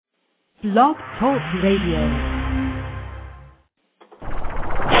Blog Talk Radio.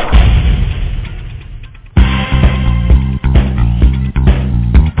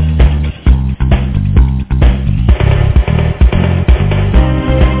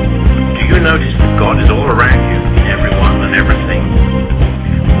 Notice that God is all around you, in everyone and everything.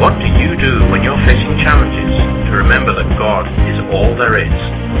 What do you do when you're facing challenges to remember that God is all there is?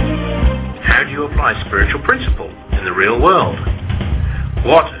 How do you apply spiritual principle in the real world?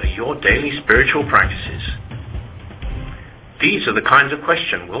 What are your daily spiritual practices? These are the kinds of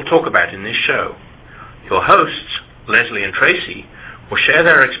questions we'll talk about in this show. Your hosts, Lesley and Tracy, will share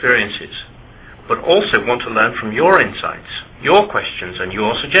their experiences, but also want to learn from your insights, your questions and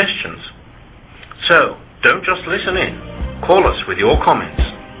your suggestions. So, don't just listen in. Call us with your comments.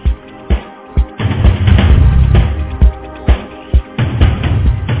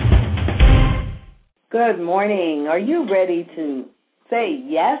 Good morning. Are you ready to say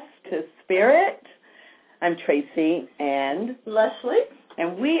yes to Spirit? I'm Tracy and Lesley.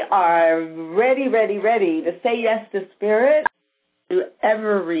 And we are ready to say yes to Spirit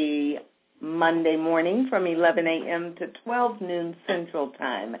every Monday morning from 11 a.m. to 12 noon Central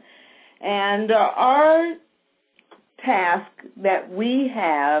Time. And our task that we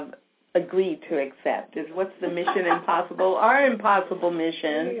have agreed to accept is what's the mission impossible? Our impossible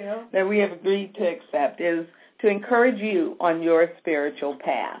mission that we have agreed to accept is to encourage you on your spiritual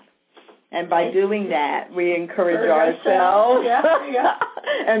path. And by doing that, we encourage ourselves. Yeah.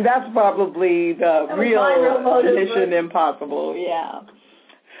 And that's probably the real mission impossible. Yeah.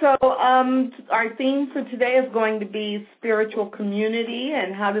 So our theme for today is going to be spiritual community,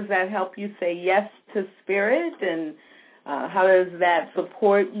 and how does that help you say yes to Spirit, and how does that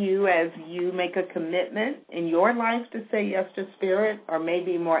support you as you make a commitment in your life to say yes to Spirit, or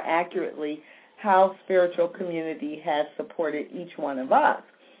maybe more accurately, how spiritual community has supported each one of us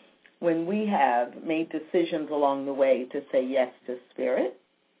when we have made decisions along the way to say yes to Spirit.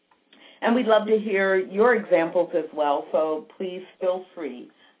 And we'd love to hear your examples as well, so please feel free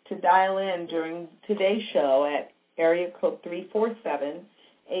to dial in during today's show at area code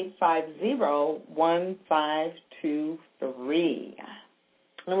 347-850-1523.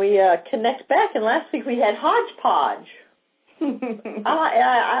 And we connect back, and last week we had hodgepodge.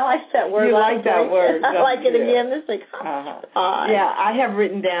 I like that word. You like that word. I like it again this week. Hodgepodge. Yeah, I have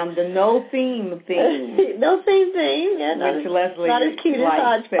written down the no theme. No theme, yeah. Which Lesley not as cute as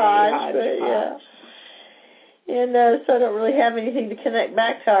hodgepodge. But yeah. And so I don't really have anything to connect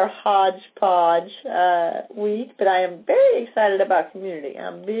back to our hodgepodge week, but I am very excited about community.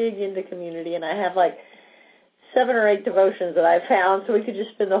 I'm big into community, and I have like 7 or 8 devotions that I found, so we could just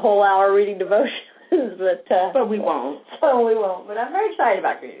spend the whole hour reading devotions. But we won't. But I'm very excited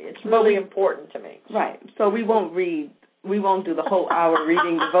about community. It's really important to me. Right. So we won't do the whole hour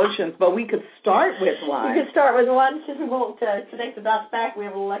reading devotions, but we could start with one. We could start with one since we won't connect the dots back. We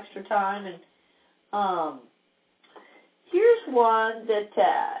have a little extra time. And here's one that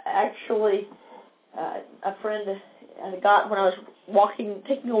actually a friend got when I was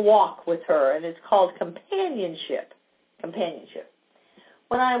taking a walk with her, and it's called companionship.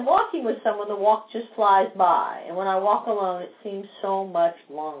 When I am walking with someone, the walk just flies by, and when I walk alone, it seems so much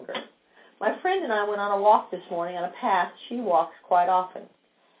longer. My friend and I went on a walk this morning on a path she walks quite often.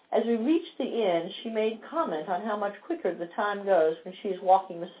 As we reached the end, she made comment on how much quicker the time goes when she is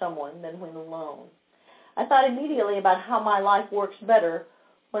walking with someone than when alone. I thought immediately about how my life works better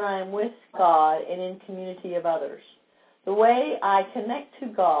when I am with God and in community of others. The way I connect to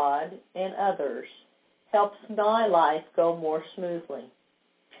God and others helps my life go more smoothly.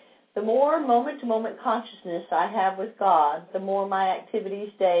 The more moment-to-moment consciousness I have with God, the more my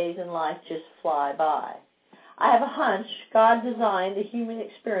activities, days, and life just fly by. I have a hunch God designed the human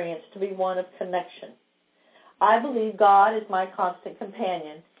experience to be one of connection. I believe God is my constant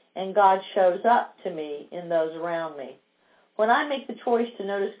companion, and God shows up to me in those around me. When I make the choice to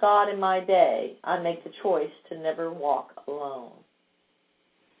notice God in my day, I make the choice to never walk alone.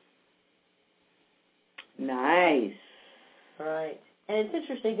 Nice. Right. And it's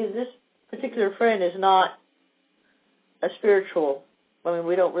interesting because this particular friend is not a spiritual,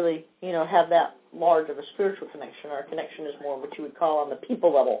 we don't really, have that large of a spiritual connection. Our connection is more what you would call on the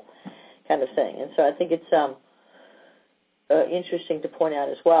people level kind of thing. And so I think it's interesting to point out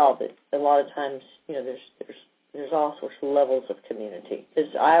as well that a lot of times, there's all sorts of levels of community.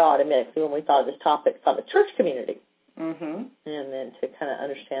 Because I automatically, when we thought of this topic, thought of church community. Mm-hmm. And then to kind of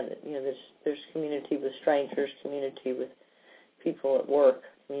understand that, there's community with strangers, community with people at work,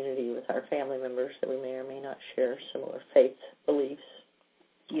 community with our family members that we may or may not share similar faith beliefs.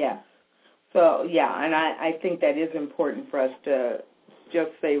 Yeah. So, yeah, and I think that is important for us to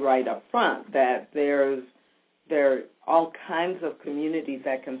just say right up front that there are all kinds of communities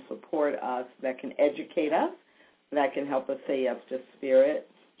that can support us, that can educate us, that can help us say yes to Spirit.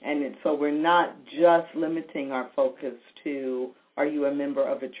 And so we're not just limiting our focus to, are you a member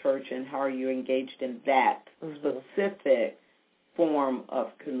of a church and how are you engaged in that specific form of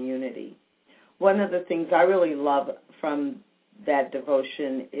community. One of the things I really love from that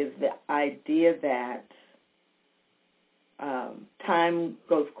devotion is the idea that time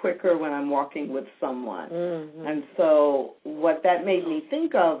goes quicker when I'm walking with someone. Mm-hmm. And so what that made me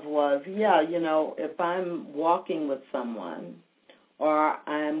think of was, if I'm walking with someone or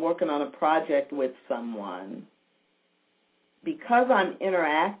I'm working on a project with someone, because I'm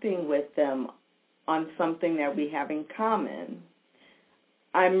interacting with them on something that we have in common,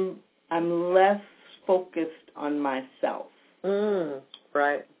 I'm less focused on myself.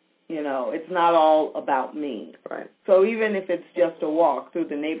 Right. It's not all about me. Right. So even if it's just a walk through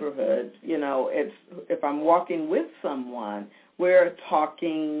the neighborhood, if I'm walking with someone, we're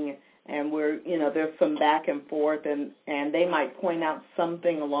talking and there's some back and forth and they might point out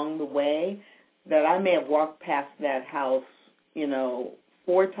something along the way that I may have walked past that house,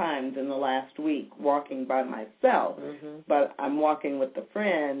 4 times in the last week walking by myself, but I'm walking with a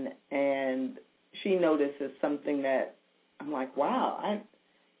friend and she notices something that I'm like, wow,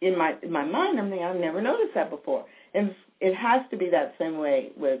 in my mind, I'm thinking, I've never noticed that before. And it has to be that same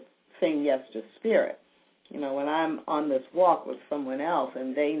way with saying yes to Spirit. When I'm on this walk with someone else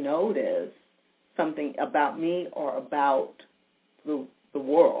and they notice something about me or about the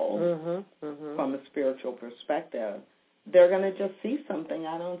world from a spiritual perspective, they're going to just see something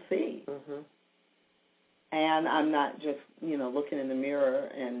I don't see. And I'm not just, looking in the mirror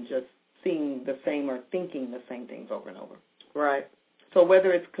and just seeing the same or thinking the same things over and over. Right. So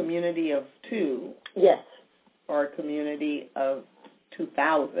whether it's community of 2, yes, or a community of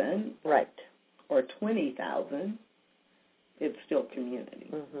 2,000, right, or 20,000, it's still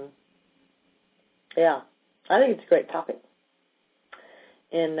community. Yeah, I think it's a great topic,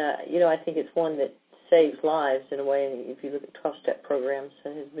 and I think it's one that saves lives in a way. And if you look at 12-step programs,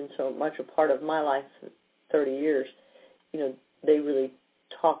 that has been so much a part of my life for 30 years. They really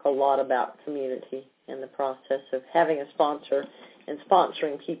talk a lot about community and the process of having a sponsor and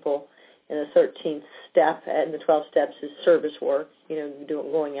sponsoring people. And the 13th step and the 12 steps is service work,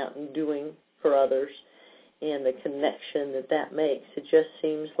 going out and doing for others, and the connection that makes. It just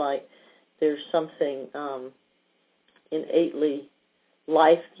seems like there's something innately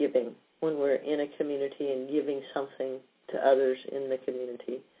life-giving when we're in a community and giving something to others in the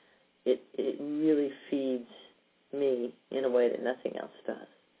community. It really feeds me in a way that nothing else does.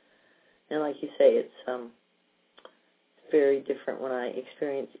 And like you say, it's very different when I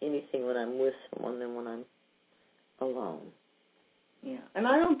experience anything when I'm with someone than when I'm alone. Yeah, and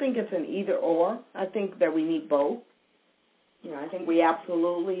I don't think it's an either or. I think that we need both. I think we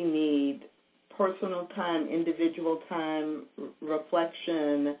absolutely need personal time, individual time,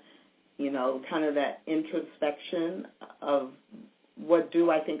 reflection, kind of that introspection of what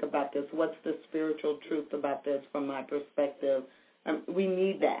do I think about this? What's the spiritual truth about this from my perspective? We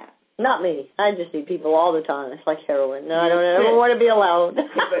need that. Not me. I just need people all the time. It's like heroin. No, I don't ever want to be alone.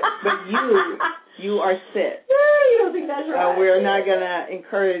 but you are sick. You don't think that's right. We're not going to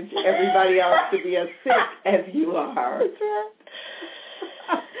encourage everybody else to be as sick as you are. That's right.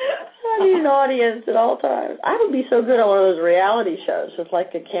 I need an audience at all times. I would be so good on one of those reality shows with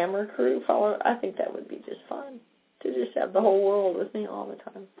like a camera crew. I think that would be just fun to just have the whole world with me all the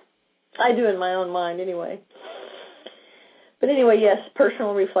time. I do in my own mind anyway. But anyway, yes,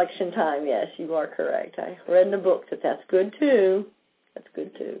 personal reflection time. Yes, you are correct. I read in the book that that's good too. That's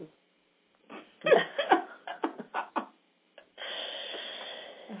good too.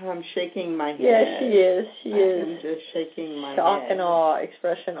 I'm shaking my head. Yes, she is. She is. I'm just shaking my shock head. and awe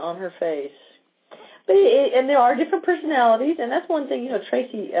expression on her face. But and there are different personalities, and that's one thing.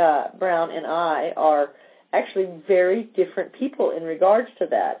 Tracy Brown and I are actually very different people in regards to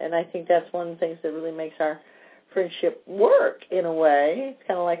that, and I think that's one of the things that really makes our friendship work in a way. It's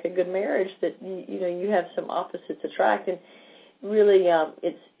kind of like a good marriage that you have some opposites attract, and really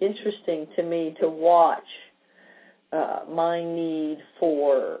it's interesting to me to watch my need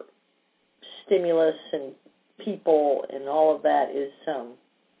for stimulus and people and all of that is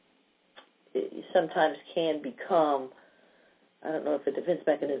it sometimes can become, I don't know if the defense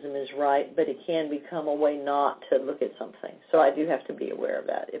mechanism is right, but it can become a way not to look at something. So I do have to be aware of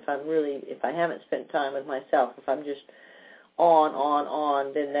that. If I haven't spent time with myself, if I'm just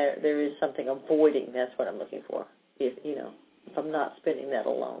on, then there is something avoiding. That's what I'm looking for. If I'm not spending that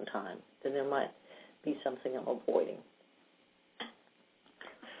alone time, then there might be something I'm avoiding.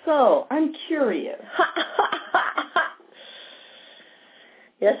 So, I'm curious.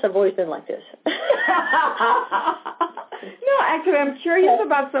 Yes, I've always been like this. No, actually, I'm curious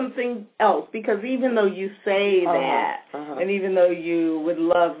about something else, because even though you say that, and even though you would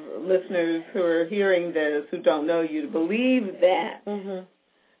love listeners who are hearing this who don't know you to believe that,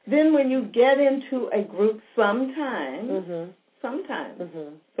 then when you get into a group sometimes,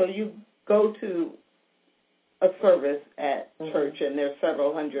 so you go to a service at church and there's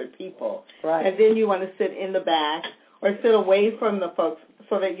several hundred people, and then you want to sit in the back or sit away from the folks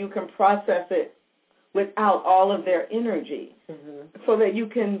so that you can process it without all of their energy, so that you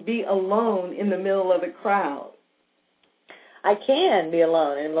can be alone in the middle of the crowd. I can be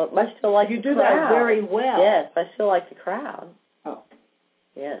alone, and I still like you the do crowd. that very well. Yes, I still like the crowd. Oh.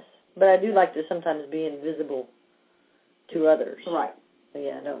 Yes, but I do like to sometimes be invisible to others. Right.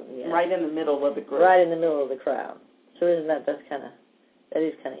 Yeah, Right in the middle of the group. Right in the middle of the crowd. So that is kind of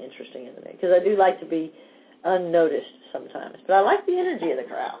interesting, isn't it? Because I do like to be unnoticed sometimes, but I like the energy of the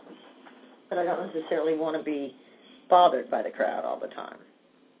crowd. But I don't necessarily want to be bothered by the crowd all the time.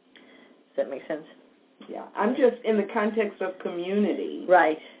 Does that make sense? Yeah, I'm just in the context of community,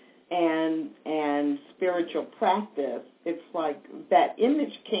 right, and spiritual practice. It's like that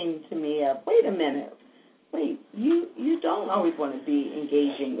image came to me of, wait a minute, you don't always want to be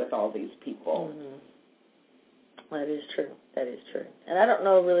engaging with all these people. That is true. That is true. And I don't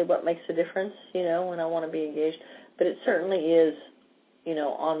know really what makes a difference, when I want to be engaged, but it certainly is,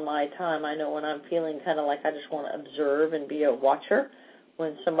 on my time. I know when I'm feeling kind of like I just want to observe and be a watcher.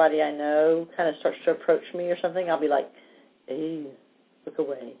 When somebody I know kind of starts to approach me or something, I'll be like, hey, look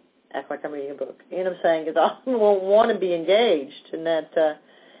away, act like I'm reading a book. You know what I'm saying? Because I won't want to be engaged, and that,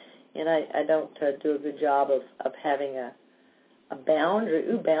 and I don't do a good job of having a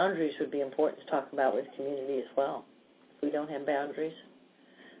boundary. Boundaries would be important to talk about with community as well. If we don't have boundaries,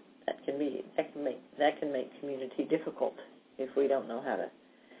 that can make community difficult if we don't know how to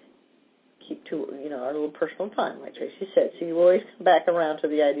keep to our little personal time, like Tracy said. So you always come back around to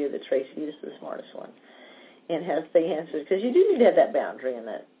the idea that Tracy is the smartest one and has the answers, because you do need to have that boundary in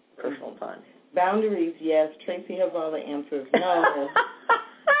that personal time. Boundaries, yes. Tracy has all the answers. No.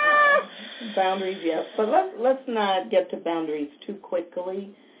 Boundaries, yes. But let's not get to boundaries too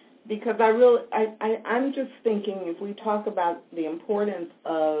quickly, because I'm just thinking, if we talk about the importance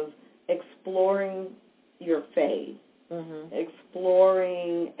of exploring your faith,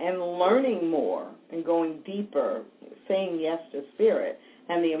 exploring and learning more and going deeper, saying yes to Spirit,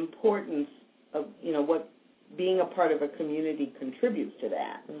 and the importance of what being a part of a community contributes to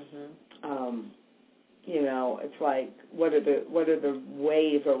that. It's like, what are the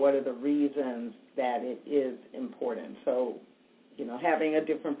ways or what are the reasons that it is important? So, having a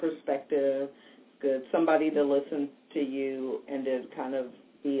different perspective, good. Somebody to listen to you and to kind of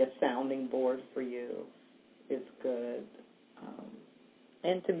be a sounding board for you is good.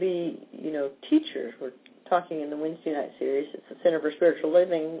 And to be, teachers. We're talking in the Wednesday night series. It's the Center for Spiritual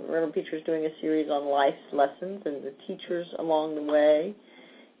Living. Reverend Peter's doing a series on life's lessons and the teachers along the way.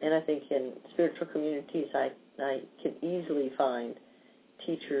 And I think in spiritual communities, I can easily find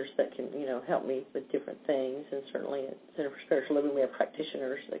teachers that can, help me with different things. And certainly at Center for Spiritual Living, we have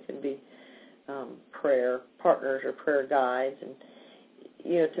practitioners that can be prayer partners or prayer guides. And,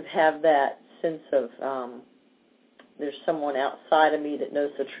 to have that sense of there's someone outside of me that knows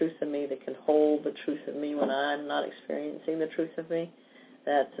the truth of me, that can hold the truth of me when I'm not experiencing the truth of me,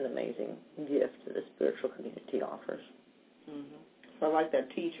 that's an amazing gift that the spiritual community offers. So I like that,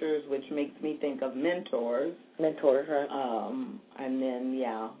 teachers, which makes me think of mentors. Mentors, right. And then,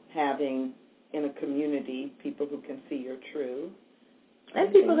 having in a community people who can see your truth.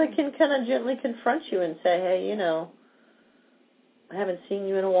 And people that can kind of gently confront you and say, hey, I haven't seen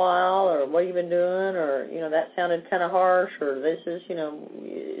you in a while, or what have you been doing, or, that sounded kind of harsh, or this is,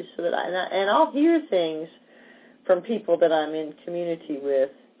 so that I'll hear things from people that I'm in community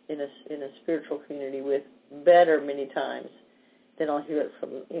with, in a spiritual community with, better many times than I'll hear it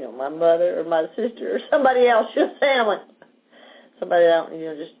from, my mother or my sister or somebody else. Just saying, somebody I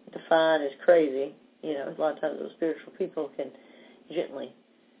don't, just define as crazy. A lot of times those spiritual people can gently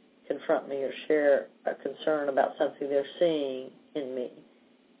confront me or share a concern about something they're seeing in me,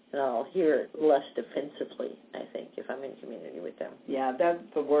 and I'll hear it less defensively, I think, if I'm in community with them. Yeah, that's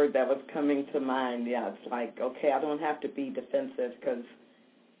the word that was coming to mind. Yeah, it's like, okay, I don't have to be defensive, because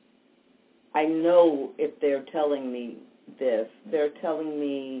I know if they're telling me this, they're telling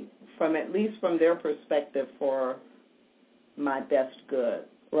me at least from their perspective for my best good.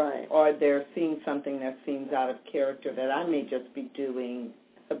 Right. Or they're seeing something that seems out of character that I may just be doing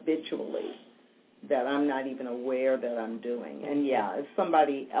habitually. that I'm not even aware that I'm doing. And, yeah, if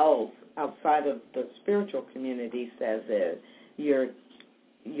somebody else outside of the spiritual community says it, you're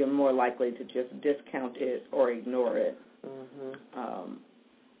more likely to just discount it or ignore it,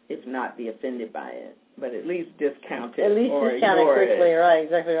 if not be offended by it. But at least discount it. At least or discount it quickly, right?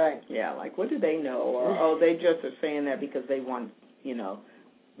 Exactly right. Yeah, like what do they know? Or they just are saying that because they want,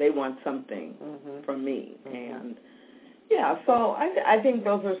 they want something from me. And yeah, so I think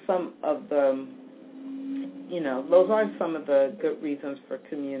those are some of the, those are some of the good reasons for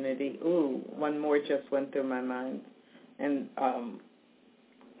community. Ooh, one more just went through my mind, and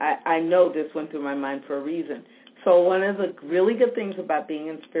I know this went through my mind for a reason. So one of the really good things about being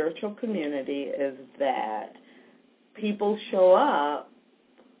in spiritual community is that people show up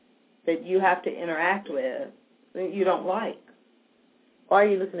that you have to interact with that you don't like. Why are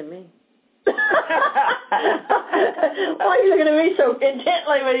you looking at me? Why are you looking at me so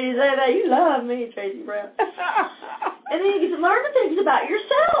intently when you say that? You love me, Tracy Brown. And then you get to learn things about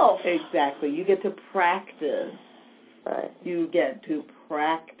yourself. Exactly. You get to practice. Right. You get to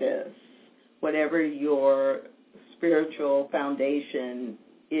practice whatever your spiritual foundation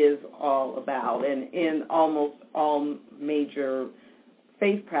is all about. And in almost all major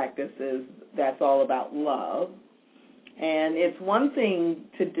faith practices, that's all about love. And it's one thing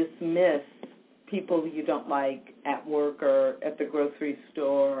to dismiss people you don't like at work or at the grocery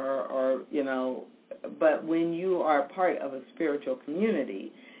store or, but when you are part of a spiritual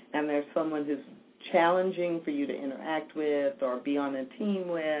community and there's someone who's challenging for you to interact with or be on a team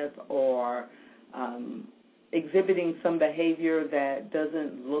with or exhibiting some behavior that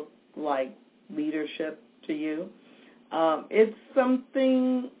doesn't look like leadership to you,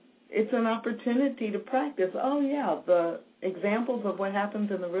 it's an opportunity to practice. Oh, yeah, the examples of what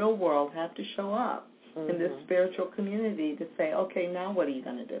happens in the real world have to show up in this spiritual community to say, okay, now what are you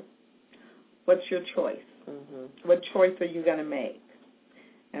going to do? What's your choice? What choice are you going to make?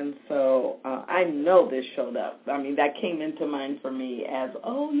 And so I know this showed up. I mean, that came into mind for me as,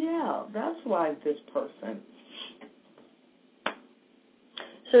 oh, yeah, that's why this person.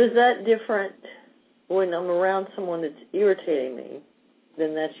 So is that different when I'm around someone that's irritating me?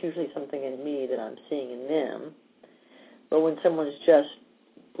 Then that's usually something in me that I'm seeing in them. But when someone's just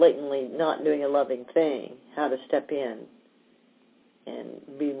blatantly not doing a loving thing, how to step in and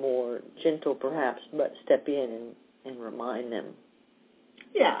be more gentle perhaps, but step in and remind them.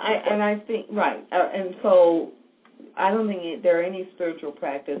 Yeah, I think, right. And so I don't think there are any spiritual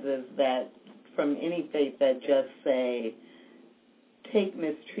practices that, from any faith, that just say, take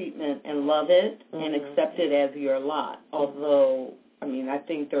mistreatment and love it and accept it as your lot. Although, I mean, I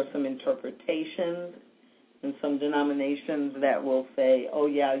think there are some interpretations in some denominations that will say, oh,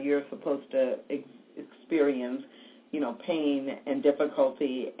 yeah, you're supposed to experience, pain and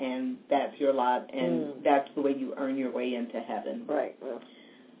difficulty, and that's your lot, and that's the way you earn your way into heaven. Right.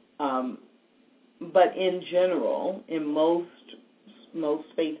 But in general, in most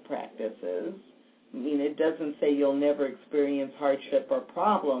faith practices, I mean, it doesn't say you'll never experience hardship or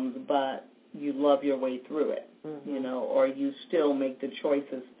problems, but you love your way through it, or you still make the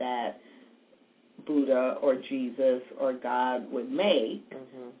choices that Buddha or Jesus or God would make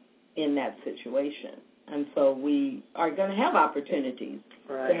in that situation. And so we are going to have opportunities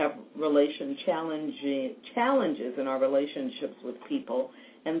to have challenges in our relationships with people.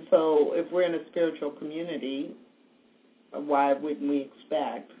 And so if we're in a spiritual community, why wouldn't we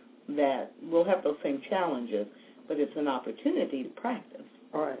expect that we'll have those same challenges, but it's an opportunity to practice.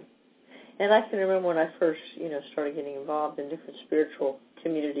 All right. And I can remember when I first, started getting involved in different spiritual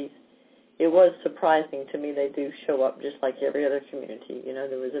communities, it was surprising to me they do show up just like every other community.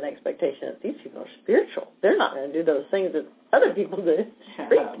 There was an expectation that these people are spiritual. They're not going to do those things that other people do.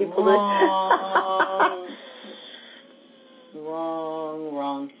 Street people do.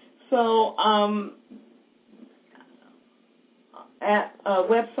 Wrong. So at a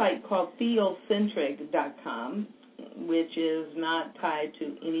website called theocentric.com, which is not tied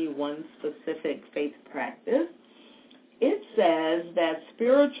to any one specific faith practice, it says that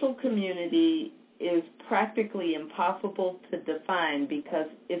spiritual community is practically impossible to define because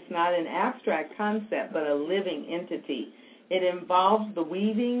it's not an abstract concept but a living entity. It involves the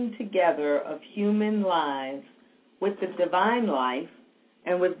weaving together of human lives with the divine life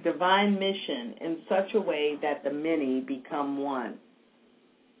and with divine mission in such a way that the many become one.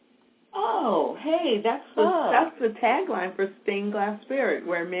 Oh, hey, that's the tagline for Stained Glass Spirit,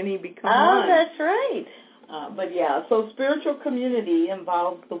 where many become one. Oh, that's right. But yeah, so spiritual community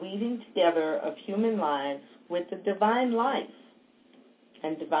involves the weaving together of human lives with the divine life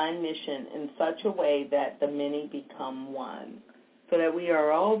and divine mission in such a way that the many become one. so that we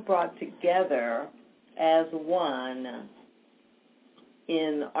are all brought together as one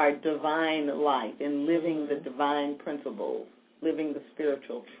in our divine life, in living the divine principles, living the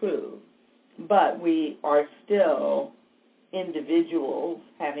spiritual truth. But we are still individuals,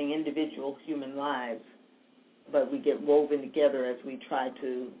 having individual human lives, but we get woven together as we try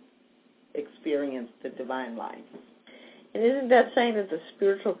to experience the divine life. And isn't that saying that the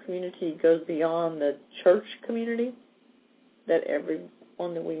spiritual community goes beyond the church community? That everyone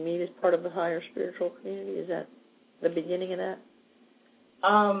that we meet is part of the higher spiritual community? Is that the beginning of that?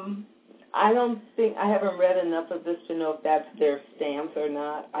 I don't think, I haven't read enough of this to know if that's their stance or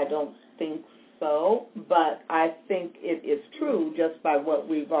not. I don't think so, but I think it is true just by what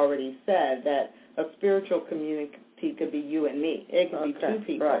we've already said, that a spiritual community could be you and me. It could be two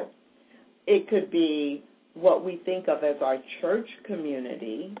people. Right. It could be what we think of as our church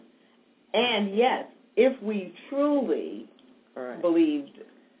community. And yes, if we truly believed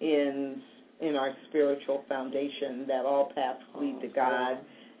in our spiritual foundation that all paths lead to God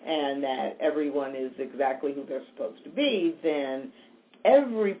and that everyone is exactly who they're supposed to be, then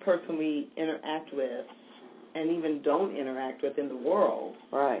every person we interact with and even don't interact with in the world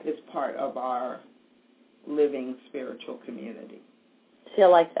is part of our living spiritual community. See, I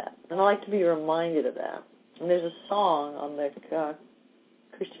like that. And I like to be reminded of that. And there's a song on the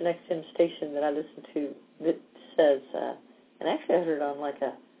Christian XM station that I listen to that says, and actually I heard it on like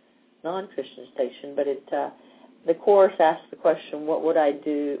a non-Christian station, but the chorus asks the question, what will I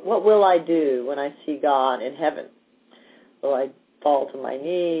do when I see God in heaven? Will I fall to my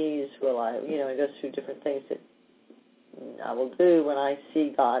knees? Will I, it goes through different things that I will do when I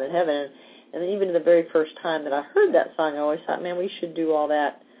see God in heaven. And even the very first time that I heard that song, I always thought, man, we should do all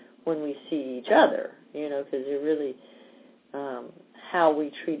that when we see each other, because it really, how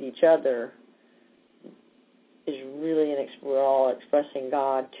we treat each other is really, we're all expressing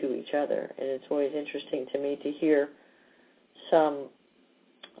God to each other. And it's always interesting to me to hear some,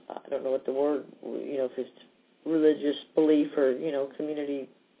 I don't know what the word, if it's religious belief or, community,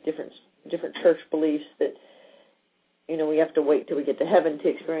 different church beliefs that, we have to wait till we get to heaven to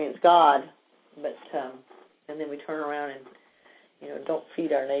experience God. But, and then we turn around and, don't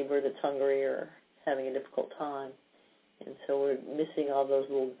feed our neighbor that's hungry or having a difficult time. And so we're missing all those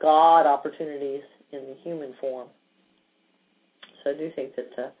little God opportunities in the human form. So I do think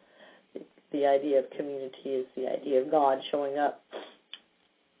that the idea of community is the idea of God showing up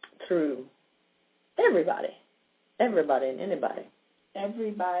through everybody and anybody.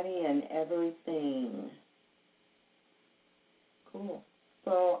 Everybody and everything. Cool.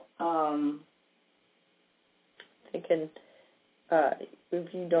 So, thinking,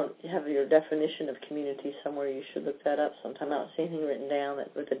 if you don't have your definition of community somewhere, you should look that up sometime. I don't see anything written down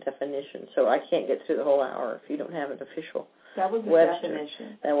with a definition, so I can't get through the whole hour if you don't have an official. That was a Webster.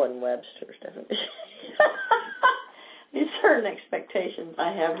 definition. That wasn't Webster's definition. There's certain expectations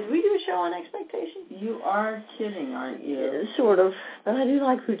I have. Did we do a show on expectations? You are kidding, aren't you? Yeah, sort of, but I do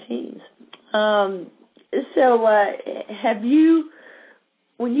like routines. So have you,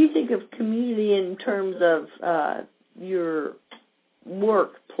 when you think of community in terms of your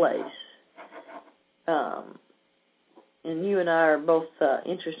workplace, and you and I are both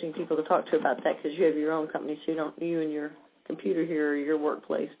interesting people to talk to about that because you have your own company, so you and your computer here are your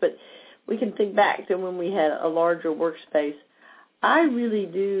workplace. But we can think back to when we had a larger workspace. I really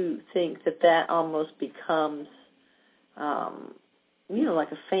do think that almost becomes,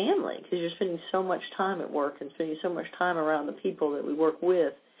 like a family because you're spending so much time at work and spending so much time around the people that we work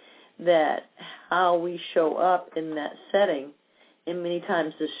with that how we show up in that setting, and many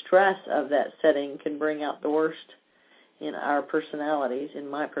times the stress of that setting can bring out the worst in our personalities, in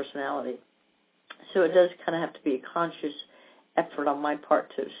my personality. So it does kind of have to be a conscious effort on my part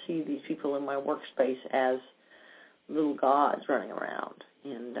to see these people in my workspace as little gods running around.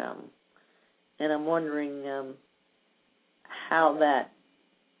 And I'm wondering how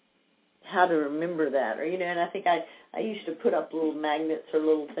to remember that. Or, and I think I used to put up little magnets or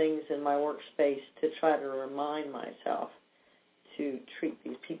little things in my workspace to try to remind myself to treat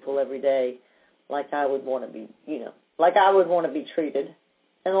these people every day like I would want to be, like I would want to be treated.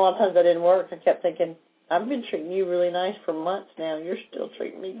 And a lot of times that didn't work. I kept thinking, I've been treating you really nice for months now, and you're still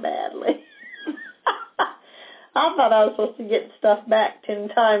treating me badly. I thought I was supposed to get stuff back 10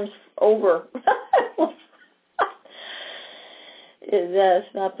 times over. Is that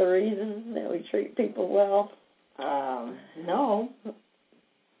not the reason that we treat people well? No.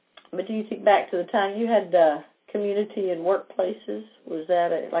 But do you think back to the time you had community and workplaces? Was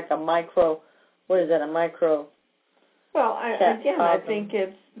that a micro? What is that? A micro? Well, I think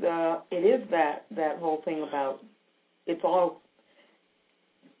it is that whole thing about it's all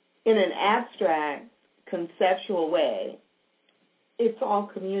in an abstract, conceptual way, it's all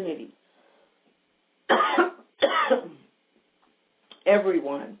community.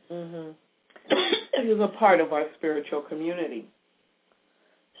 Everyone is a part of our spiritual community.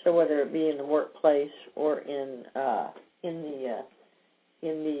 So whether it be in the workplace or in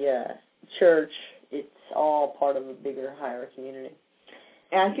the church, it's all part of a bigger, higher community.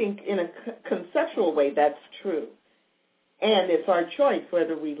 And I think in a conceptual way, that's true. And it's our choice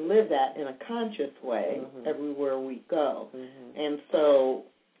whether we live that in a conscious way everywhere we go. And so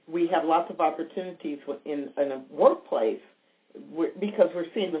we have lots of opportunities in a workplace because we're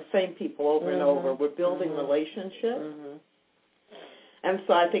seeing the same people over and over. We're building relationships. And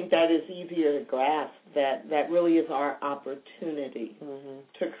so I think that is easier to grasp, that really is our opportunity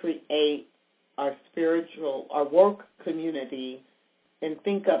to create our work community and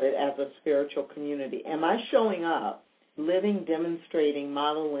think of it as a spiritual community. Am I showing up, living, demonstrating,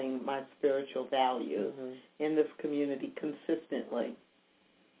 modeling my spiritual values in this community consistently,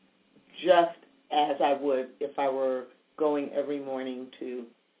 just as I would if I were going every morning to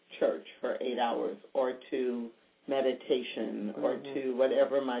church for 8 hours or to meditation or to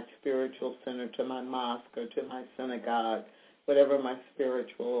whatever my spiritual center, to my mosque or to my synagogue, whatever my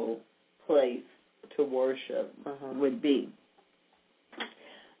spiritual place to worship would be.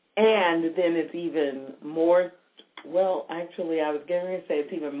 And then it's even more, well, actually I was going to say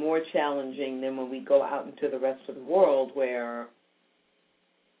it's even more challenging than when we go out into the rest of the world where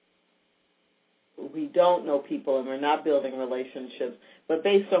we don't know people and we're not building relationships. But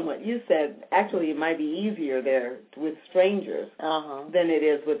based on what you said, actually it might be easier there with strangers than it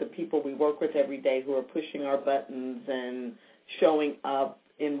is with the people we work with every day who are pushing our buttons and showing up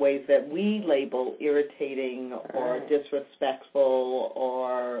in ways that we label irritating or disrespectful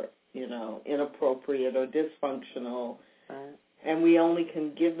or, inappropriate or dysfunctional. And we only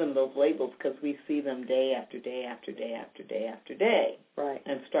can give them those labels because we see them day after day after day after day after day.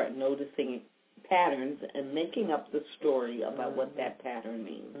 And start noticing patterns and making up the story about what that pattern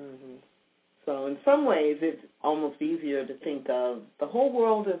means. So in some ways it's almost easier to think of the whole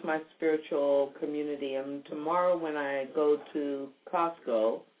world as my spiritual community, and tomorrow when I go to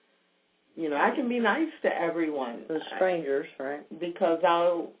Costco, I can be nice to everyone. The strangers, right? Because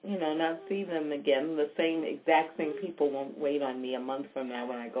I'll, not see them again. The exact same people won't wait on me a month from now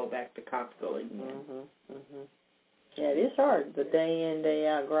when I go back to Costco again. Yeah, it is hard, the day in, day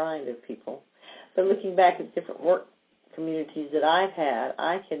out grind of people. But looking back at different work communities that I've had,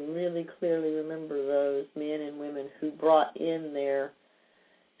 I can really clearly remember those men and women who brought in their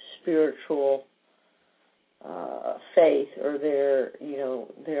spiritual faith or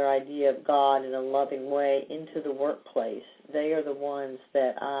their idea of God in a loving way into the workplace. They are the ones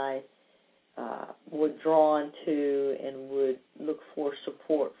that I would draw into and would look for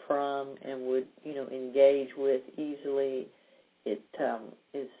support from and would engage with easily. It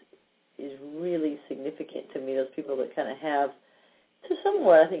is really significant to me, those people that kind of have, to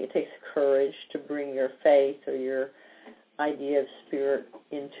somewhat, I think it takes courage to bring your faith or your idea of spirit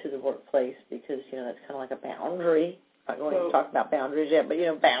into the workplace because, that's kind of like a boundary. I'm not going to talk about boundaries yet, but,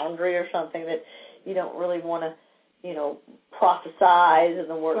 boundary or something that you don't really want to, prophesize in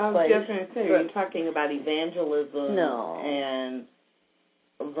the workplace. Well, I was just going to say, you're talking about evangelism and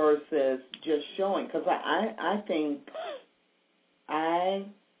versus just showing, because I think I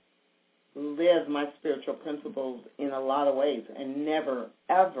live my spiritual principles in a lot of ways and never,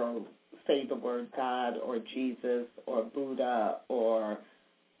 ever say the word God or Jesus or Buddha or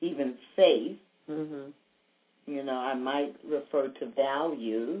even faith. I might refer to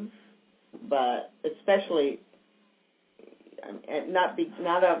values, but especially not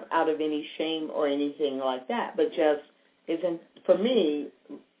out of any shame or anything like that, but just isn't, for me,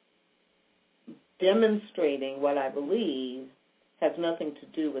 demonstrating what I believe has nothing to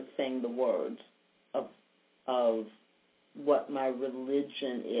do with saying the words of what my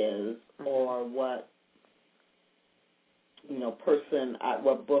religion is or what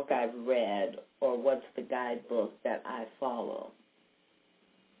what book I've read or what's the guidebook that I follow.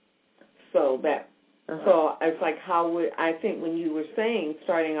 So it's like I think when you were saying,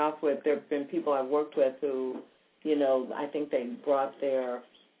 starting off with, there have been people I've worked with who, I think they brought their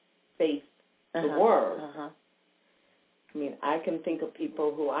faith to work. I mean, I can think of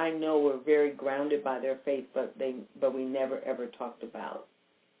people who I know were very grounded by their faith, but we never ever talked about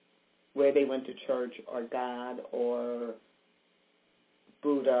where they went to church or God or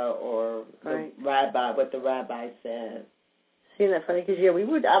Buddha or the rabbi, what the rabbi said. Isn't that funny? Because we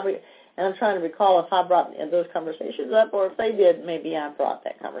would, and I'm trying to recall if I brought those conversations up, or if they did, maybe I brought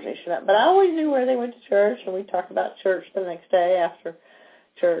that conversation up. But I always knew where they went to church, and we talked about church the next day after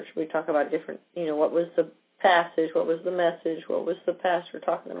church, we talk about different, what was the passage, what was the message, what was the pastor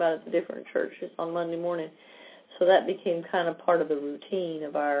talking about at the different churches on Monday morning. So that became kind of part of the routine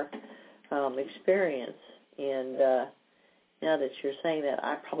of our experience. And now that you're saying that,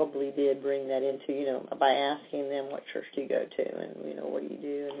 I probably did bring that into, by asking them, what church do you go to, and, what do you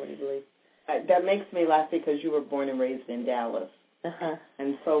do, and what do you believe? That makes me laugh because you were born and raised in Dallas. Uh-huh.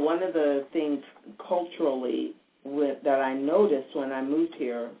 And so one of the things culturally that I noticed when I moved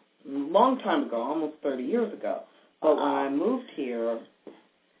here, a long time ago, almost 30 years ago, but when I moved here,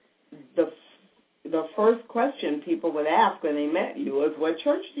 the first question people would ask when they met you was, what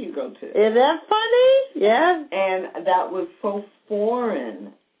church do you go to? Is that funny? Yeah. And that was so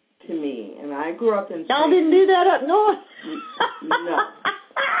foreign to me. And I grew up in... Y'all didn't do that up north?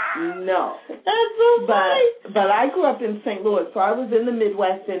 No. That's so funny. But I grew up in St. Louis, so I was in the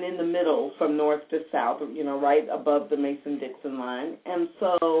Midwest and in the middle from north to south, right above the Mason-Dixon line. And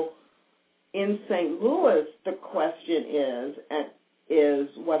so in St. Louis, the question is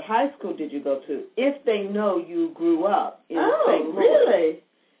what high school did you go to? If they know you grew up in St. Louis. Really?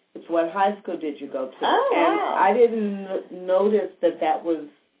 It's what high school did you go to? Oh, and wow. I didn't notice that was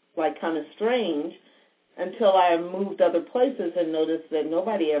like kind of strange until I moved other places and noticed that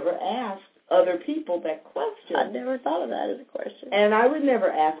nobody ever asked other people that question. I never thought of that as a question. And I would never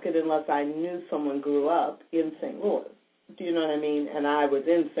ask it unless I knew someone grew up in St. Louis. Do you know what I mean? And I was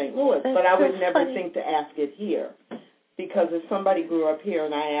in St. Louis, but I would never think to ask it here. Because if somebody grew up here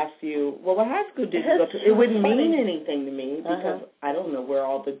and I asked you, well, what high school did you go to? It wouldn't mean anything to me because I don't know where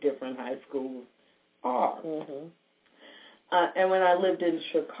all the different high schools are. Mm-hmm. And when I lived in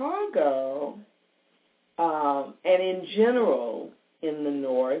Chicago, and in general in the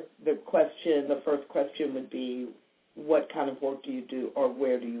North, the first question would be, what kind of work do you do or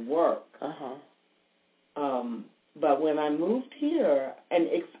where do you work? But when I moved here, and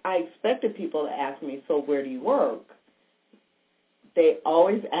I expected people to ask me, so where do you work? They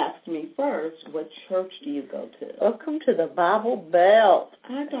always asked me first, what church do you go to? Welcome to the Bible Belt.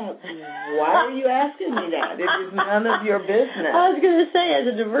 I thought, why are you asking me that? It is none of your business. I was going to say, as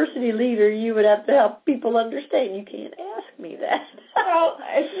a diversity leader, you would have to help people understand. You can't ask me that. Well,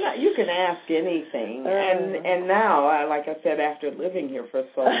 it's not. You can ask anything. And now, like I said, after living here for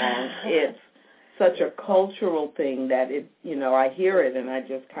so long, it's such a cultural thing that I hear it and I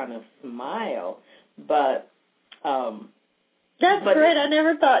just kind of smile. But that's great. I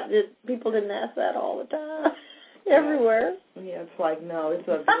never thought that people didn't ask that all the time, everywhere. Yeah, it's like, no, it's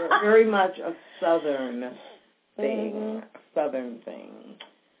a very much a Southern thing, Southern thing.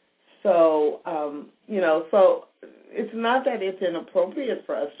 So, so it's not that it's inappropriate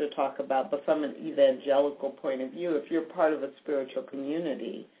for us to talk about, but from an evangelical point of view, if you're part of a spiritual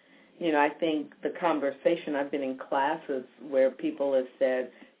community, I think the conversation, I've been in classes where people have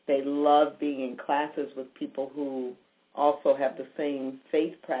said they love being in classes with people who also have the same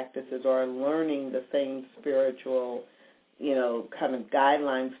faith practices or are learning the same spiritual, kind of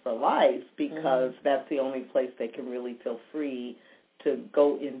guidelines for life because that's the only place they can really feel free to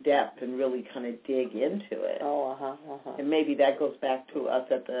go in depth and really kind of dig into it. And maybe that goes back to us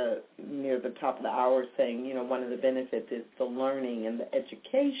near the top of the hour saying, one of the benefits is the learning and the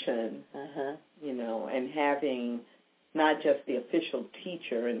education, and having not just the official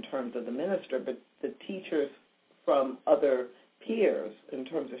teacher in terms of the minister, but the teachers from other peers in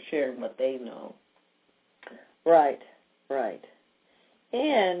terms of sharing what they know. Right.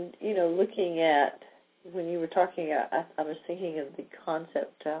 And, looking at, when you were talking, I was thinking of the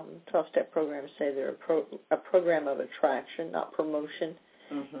concept, 12-step programs say they're a program of attraction, not promotion.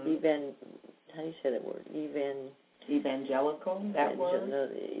 How do you say that word? Evangelical, that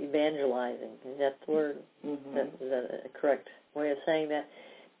word? Evangelizing, is that the word? Is that a correct way of saying that?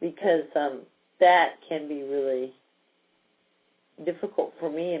 Because that can be really difficult for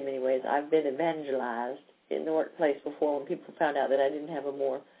me in many ways. I've been evangelized in the workplace before when people found out that I didn't have a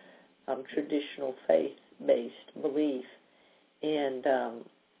more traditional faith-based belief. And,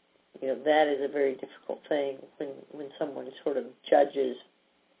 that is a very difficult thing when someone sort of judges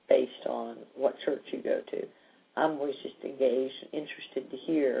based on what church you go to. I'm always just engaged and interested to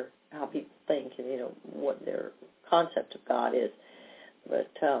hear how people think and, what their concept of God is. But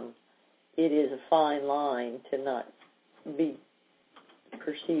it is a fine line to not be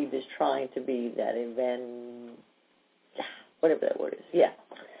perceived as trying to be that whatever that word is,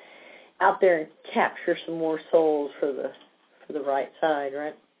 out there and capture some more souls for the right side,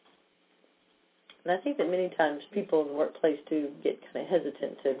 right? And I think that many times people in the workplace do get kind of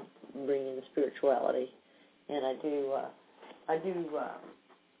hesitant to bring in spirituality, and I do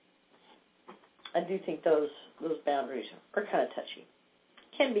think those boundaries are kind of touchy.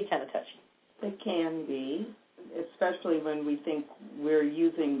 can be kind of touchy. They can be, especially when we think we're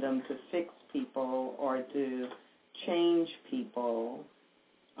using them to fix people or to change people,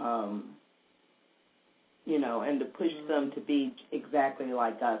 and to push them to be exactly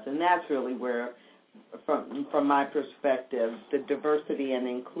like us. And that's really where, from my perspective, the diversity and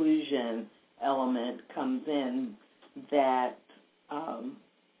inclusion element comes in, that,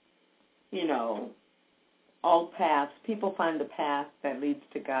 all paths, people find the path that leads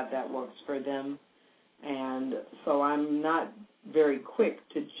to God that works for them. And so I'm not very quick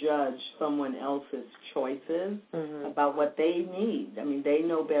to judge someone else's choices about what they need. I mean, they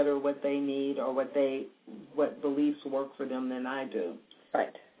know better what they need or what beliefs work for them than I do.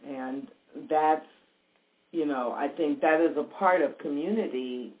 Right. And that's, I think that is a part of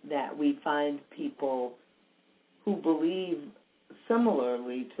community, that we find people who believe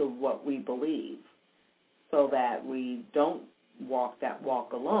similarly to what we believe, so that we don't walk that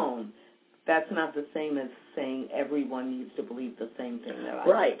walk alone. That's not the same as saying everyone needs to believe the same thing that I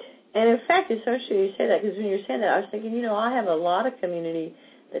do. Right. And in fact, it's so true you say that, because when you're saying that, I was thinking, I have a lot of community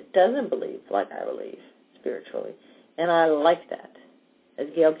that doesn't believe like I believe spiritually, and I like that. As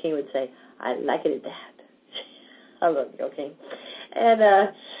Gail King would say, I like it at that. I love Gail King.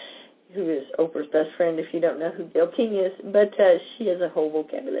 And who is Oprah's best friend, if you don't know who Gail King is, but she has a whole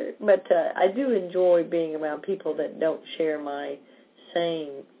vocabulary. But I do enjoy being around people that don't share my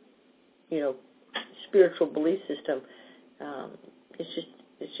same, spiritual belief system.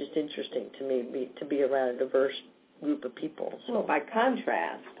 It's just interesting to me to be around a diverse group of people. So. Well, by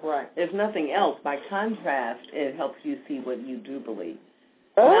contrast, right. If nothing else, by contrast, it helps you see what you do believe.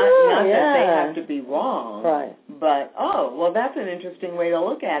 Not that they have to be wrong, right? But that's an interesting way to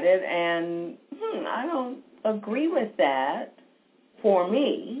look at it, and I don't agree with that. For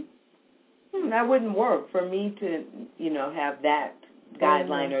me, that wouldn't work for me to have that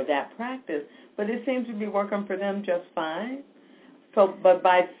guideline or that practice. But it seems to be working for them just fine. So, but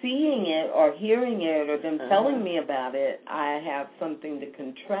by seeing it or hearing it or them telling me about it, I have something to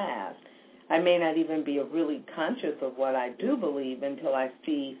contrast. I may not even be really conscious of what I do believe until I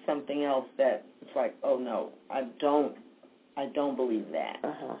see something else that it's like, oh no, I don't believe that.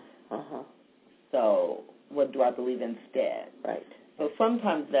 So what do I believe instead? Right. So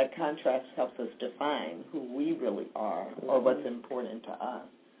sometimes that contrast helps us define who we really are or what's important to us.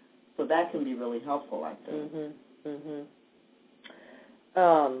 So that can be really helpful, I think.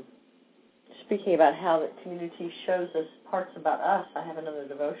 Speaking about how the community shows us parts about us, I have another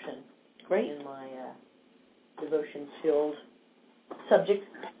devotion. Great. In my devotion-filled subject.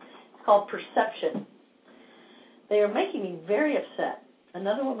 It's called Perception. They are making me very upset.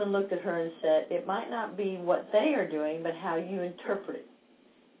 Another woman looked at her and said, it might not be what they are doing, but how you interpret it.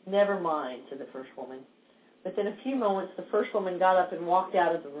 Never mind, said the first woman. Within a few moments, the first woman got up and walked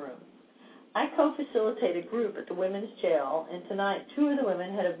out of the room. I co-facilitate a group at the women's jail, and tonight 2 of the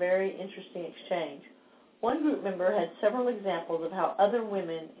women had a very interesting exchange. One group member had several examples of how other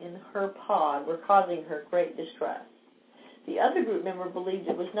women in her pod were causing her great distress. The other group member believed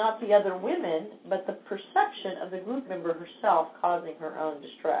it was not the other women, but the perception of the group member herself causing her own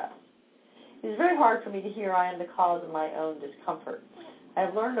distress. It is very hard for me to hear I am the cause of my own discomfort. I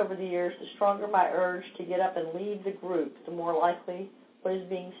have learned over the years the stronger my urge to get up and leave the group, the more likely what is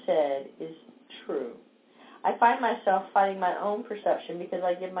being said is true. I find myself fighting my own perception because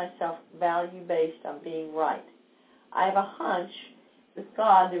I give myself value based on being right. I have a hunch with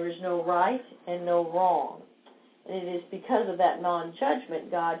God there is no right and no wrong, and it is because of that non-judgment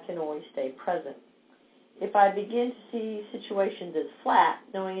God can always stay present. If I begin to see situations as flat,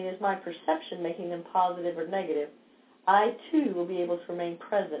 knowing it is my perception making them positive or negative, I too will be able to remain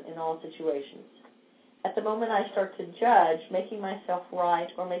present in all situations. At the moment I start to judge, making myself right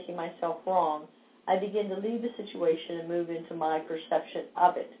or making myself wrong, I begin to leave the situation and move into my perception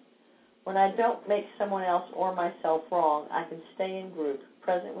of it. When I don't make someone else or myself wrong, I can stay in group,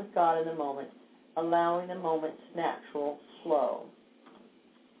 present with God in the moment, allowing the moment's natural flow.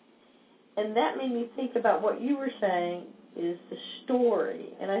 And that made me think about what you were saying is the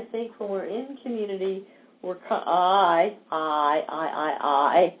story. And I think when we're in community, I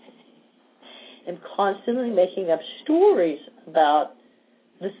am constantly making up stories about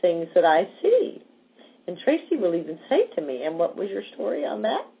the things that I see. And Tracy will even say to me, and what was your story on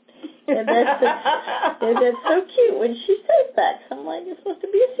that? And that's so cute when she says that. I'm like, it's supposed to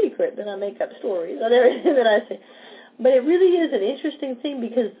be a secret that I make up stories on everything that I say. But it really is an interesting thing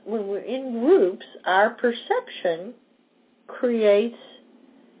because when we're in groups, our perception creates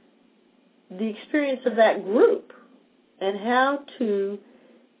the experience of that group and how to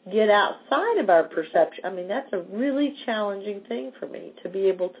get outside of our perception. I mean, that's a really challenging thing for me, to be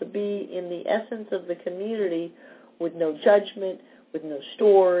able to be in the essence of the community with no judgment, with no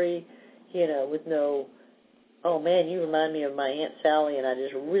story, with no, oh, man, you remind me of my Aunt Sally, and I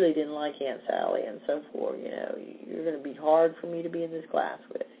just really didn't like Aunt Sally, and so forth. You're going to be hard for me to be in this class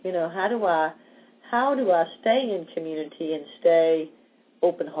with. How do I stay in community and stay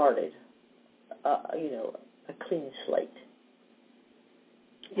open-hearted, a clean slate?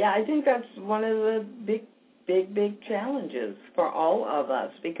 Yeah, I think that's one of the big challenges for all of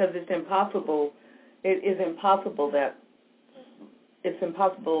us, because it's impossible. It is impossible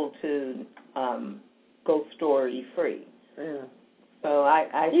to go story-free. Yeah. So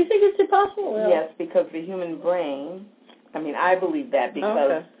You think it's impossible? Well, yes, because the human brain, I believe that,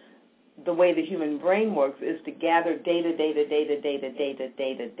 because the way the human brain works is to gather data,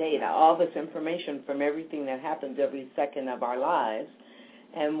 all this information from everything that happens every second of our lives.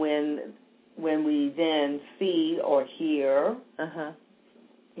 And when we then see or hear,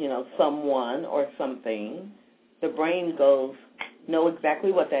 someone or something, the brain goes, know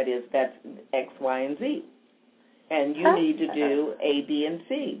exactly what that is. That's X, Y, and Z. And you need to do A, B, and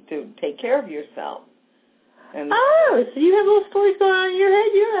C to take care of yourself. And so you have little stories going on in your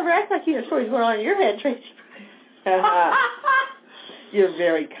head? You don't ever act like you have stories going on in your head, Tracy. You're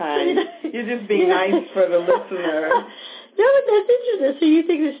very kind. You're just being nice for the listener. No, but that's interesting. So you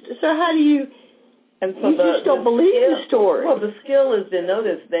think this? So how do you? And so you just don't believe the story. Well, the skill is to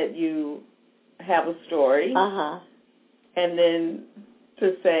notice that you have a story, and then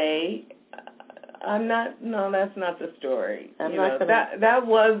to say, No, that's not the story. That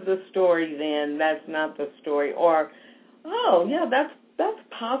was the story then. That's not the story. Or, oh yeah, that's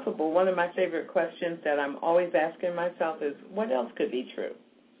possible. One of my favorite questions that I'm always asking myself is, what else could be true?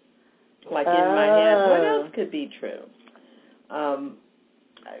 Like in my head, what else could be true?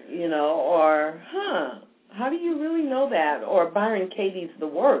 Or, how do you really know that? Or Byron Katie's The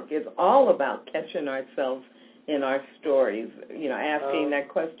Work is all about catching ourselves in our stories, asking that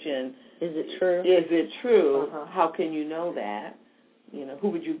question. Is it true? Is it true? How can you know that? Who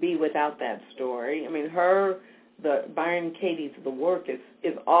would you be without that story? Byron Katie's The Work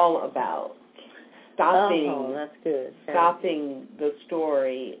is all about stopping. Oh, that's good. Stopping the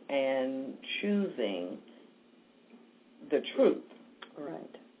story and choosing the truth.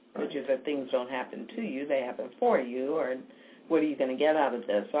 Right. Which is that things don't happen to you, they happen for you, or what are you going to get out of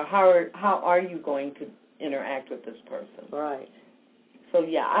this? Or how are you going to interact with this person? Right. So,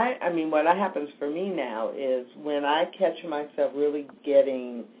 yeah, what happens for me now is when I catch myself really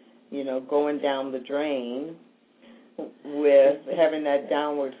getting, going down the drain with having that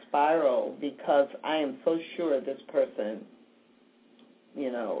downward spiral, because I am so sure this person,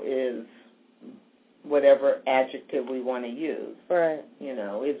 is whatever adjective we want to use. Right.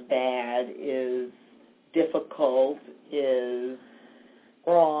 Is bad, is difficult, is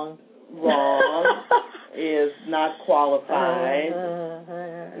wrong, is not qualified,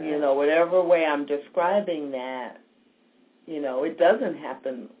 whatever way I'm describing that, it doesn't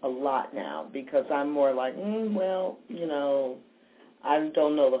happen a lot now, because I'm more like, I don't know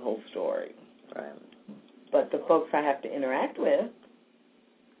the whole story. Right. But the folks I have to interact with,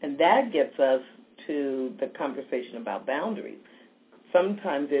 and that gets us to the conversation about boundaries.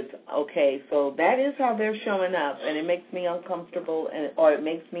 Sometimes it's, okay, so that is how they're showing up, and it makes me uncomfortable, or it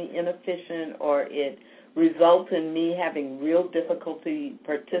makes me inefficient, or it results in me having real difficulty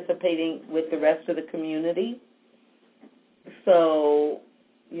participating with the rest of the community. So,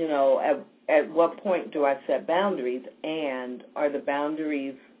 at what point do I set boundaries, and are the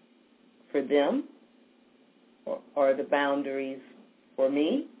boundaries for them, or are the boundaries for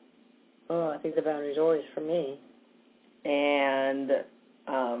me? Oh, I think the boundary's always for me. And,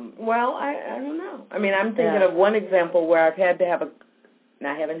 I don't know. I'm thinking of one example where I've had to have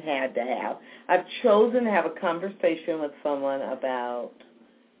I've chosen to have a conversation with someone about,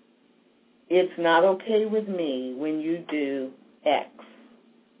 it's not okay with me when you do X,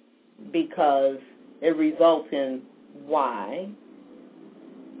 because it results in Y,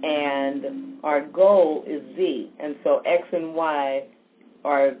 and our goal is Z. And so X and Y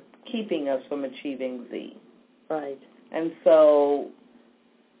are keeping us from achieving Z. Right. And so,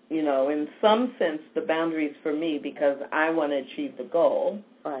 in some sense, the boundary is for me because I want to achieve the goal,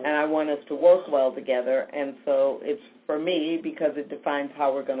 and I want us to work well together, and so it's for me because it defines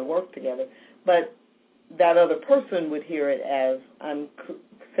how we're going to work together. But that other person would hear it as I'm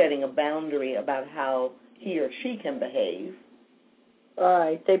setting a boundary about how he or she can behave.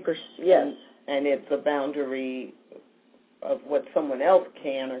 Right. Yes. And it's a boundary of what someone else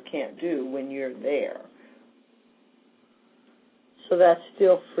can or can't do when you're there. So that's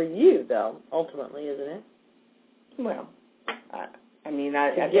still for you, though, ultimately, isn't it? Well, I think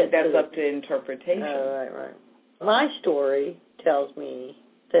that's up to interpretation. Right. My story tells me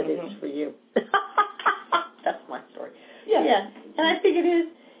that it's for you. That's my story. Yeah. And I think it is.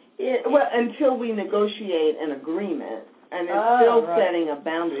 Well, until we negotiate an agreement, and it's still setting up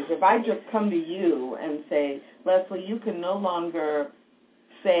boundaries. If I just come to you and say, Lesley, you can no longer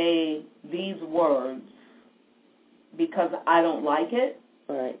say these words because I don't like it,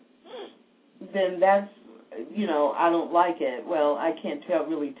 right? Then that's, I don't like it. Well, I can't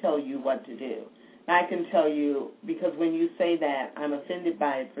really tell you what to do. I can tell you, because when you say that, I'm offended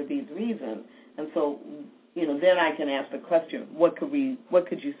by it for these reasons. And so, then I can ask the question, what could you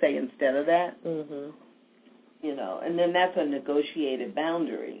say instead of that? Mm-hmm. And then that's a negotiated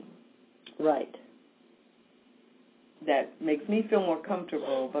boundary. Right. That makes me feel more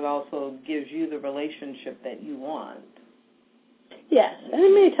comfortable, but also gives you the relationship that you want. Yes.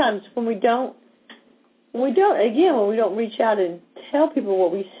 And many times when we don't reach out and tell people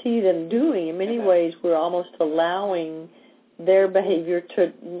what we see them doing, in many ways we're almost allowing their behavior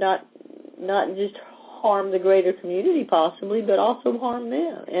to not just harm the greater community possibly, but also harm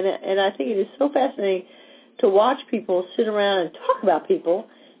them. And I think it is so fascinating to watch people sit around and talk about people,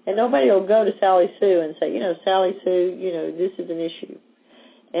 and nobody will go to Sally Sue and say, Sally Sue, this is an issue.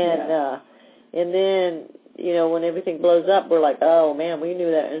 And then, when everything blows up, we're like, oh, man, we knew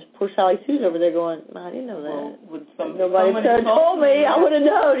that. And poor Sally Sue's over there going, I didn't know that. Nobody could have told me. I would have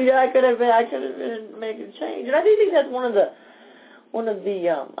known. I could have been making a change. And I do think that's one of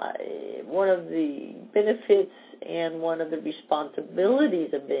the benefits and one of the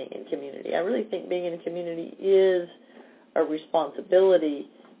responsibilities of being in community. I really think being in a community is a responsibility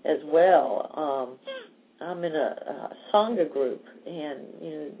as well. I'm in a Sangha group, and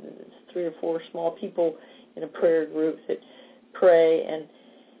it's 3 or 4 small people in a prayer group that pray, and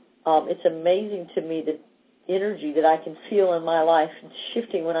it's amazing to me the energy that I can feel in my life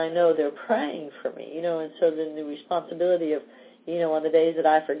shifting when I know they're praying for me, and so then the responsibility of, on the days that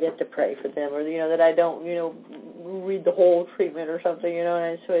I forget to pray for them, or, that I don't, read the whole treatment or something,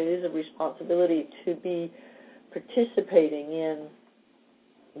 and so it is a responsibility to be participating in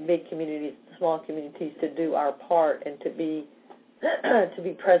big communities, small communities, to do our part and to be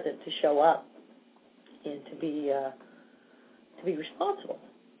present, to show up, and to be responsible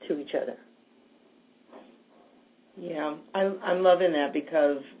to each other. Yeah, I'm loving that,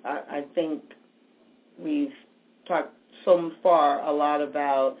 because I think we've talked so far a lot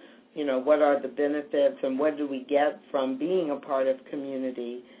about, what are the benefits and what do we get from being a part of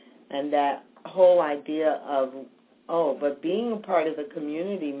community, and that whole idea of, but being a part of the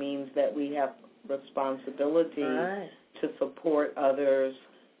community means that we have responsibility to support others,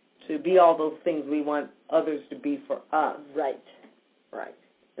 to be all those things we want others to be for us. Right.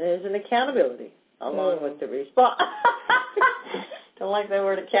 There's an accountability along with the response. Don't like that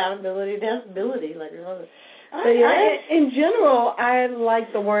word accountability. That's ability, like your mother. In general, I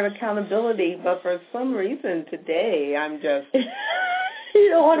like the word accountability, but for some reason today I'm just... You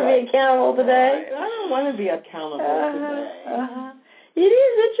don't want to be accountable today? I don't want to be accountable today. It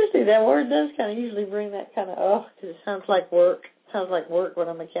is interesting. That word does kind of usually bring that kind of, because it sounds like work. Sounds like work when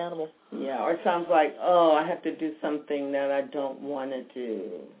I'm accountable. Yeah, or it sounds like, I have to do something that I don't want to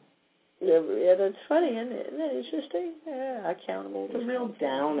do. Yeah, that's funny, isn't it? Isn't that interesting? Yeah, accountable. It's a real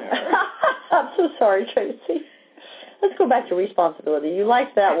downer. I'm so sorry, Tracy. Let's go back to responsibility. You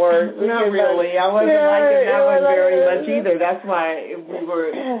liked that word. Not really. I wasn't liking that one very much either. That's why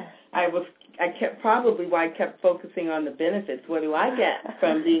I kept focusing on the benefits. What do I get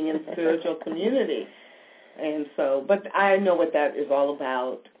from being in spiritual community? And so, but I know what that is all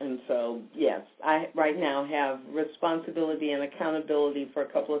about. And so, yes, I right now have responsibility and accountability for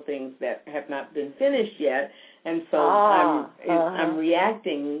a couple of things that have not been finished yet. And so I'm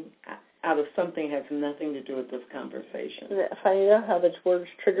reacting out of something that has nothing to do with this conversation. Isn't that funny, though, how the words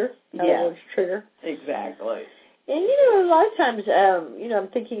trigger? Exactly. And, a lot of times, I'm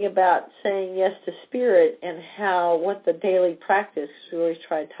thinking about saying yes to Spirit and what the daily practice, we always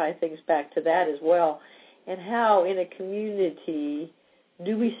try to tie things back to that as well, and how in a community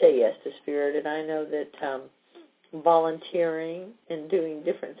do we say yes to Spirit. And I know that volunteering and doing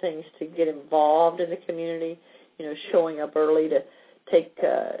different things to get involved in the community, showing up early to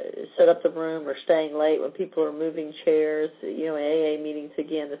set up the room, or staying late when people are moving chairs, AA meetings,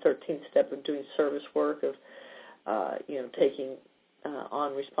 again, the 13th step of doing service work, of taking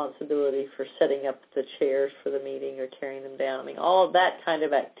on responsibility for setting up the chairs for the meeting or tearing them down. I mean, all of that kind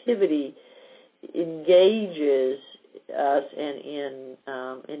of activity engages us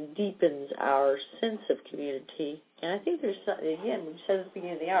and deepens our sense of community. And I think there's, again, we said at the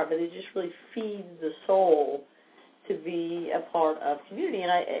beginning of the hour, but it just really feeds the soul to be a part of community.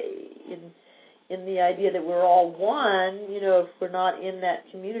 And in the idea that we're all one, if we're not in that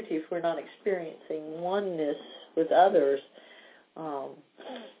community, if we're not experiencing oneness with others,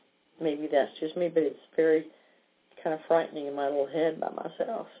 maybe that's just me, but it's very kind of frightening in my little head by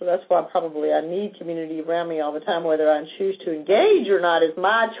myself. So that's why probably I need community around me all the time. Whether I choose to engage or not is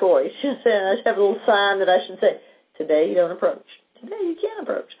my choice. And I just have a little sign that I should say, today you don't approach. Today you can't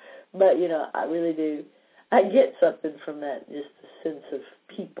approach. But, I really do. I get something from that, just the sense of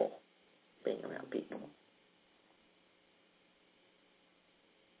people, being around people.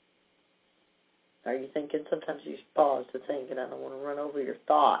 Are you thinking? Sometimes you pause to think, and I don't want to run over your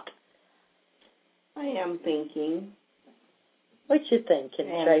thought. I am thinking. What you thinking,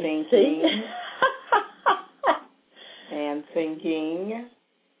 Tracy? Thinking. And thinking.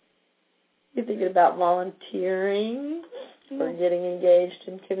 You thinking about volunteering or getting engaged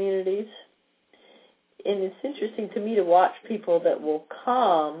in communities? And it's interesting to me to watch people that will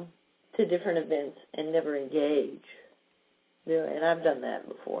come to different events and never engage. And I've done that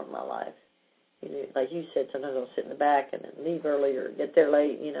before in my life. Like you said, sometimes I'll sit in the back and then leave early or get there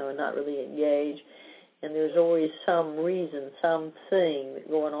late, and not really engage. And there's always some reason, something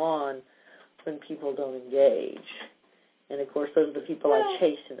going on when people don't engage. And, of course, those are the people I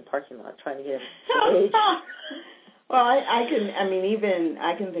chased in the parking lot trying to get them engaged. Well,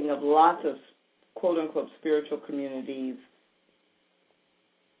 I can think of lots of quote-unquote spiritual communities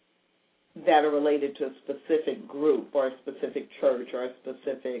that are related to a specific group or a specific church or a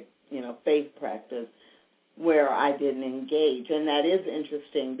specific faith practice where I didn't engage. And that is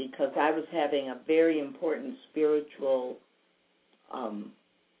interesting because I was having a very important spiritual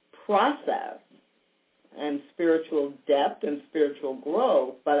process and spiritual depth and spiritual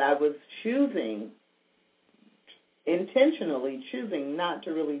growth, but I was intentionally choosing not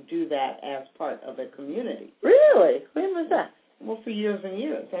to really do that as part of a community. Really? When was that? Well, for years and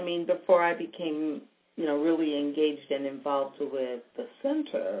years. Before I became, really engaged and involved with the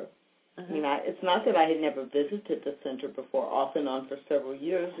center. It's not that I had never visited the center before, off and on for several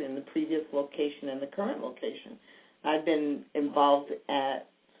years in the previous location and the current location. I've been involved at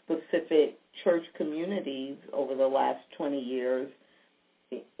specific church communities over the last 20 years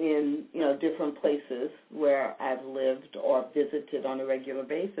in, different places where I've lived or visited on a regular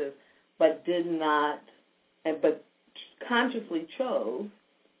basis, but consciously chose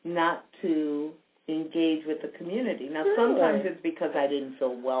not to engage with the community. Now, sometimes it's because I didn't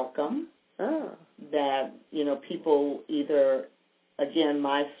feel welcome, that, people either, again,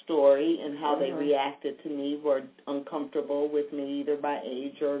 my story and how they reacted to me were uncomfortable with me either by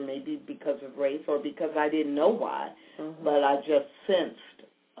age or maybe because of race or because I didn't know why, but I just sensed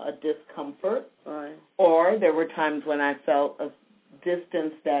a discomfort. Right. Or there were times when I felt a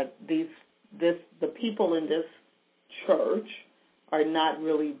distance that the people in this church are not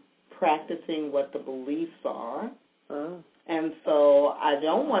really practicing what the beliefs are. And so I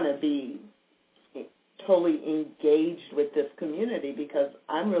don't want to be totally engaged with this community because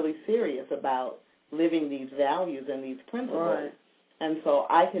I'm really serious about living these values and these principles. Right. And so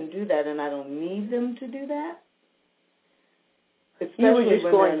I can do that, and I don't need them to do that. You were just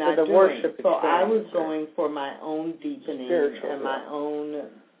going for the worship experience. So I was going for my own deepening and my own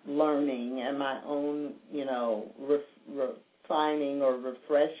learning and my own, refining or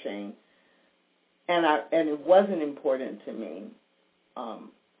refreshing. And it wasn't important to me.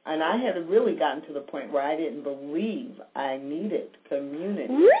 And I had really gotten to the point where I didn't believe I needed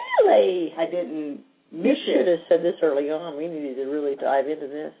community. Really? I didn't You should have said this early on. We needed to really dive into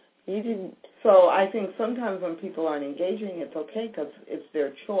this. You didn't. So I think sometimes when people aren't engaging, it's okay because it's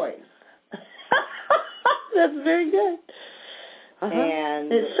their choice. That's very good.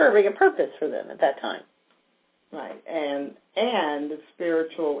 And it's serving a purpose for them at that time. Right. And the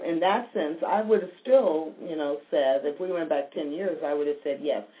spiritual, in that sense, I would have still, said, if we went back 10 years, I would have said,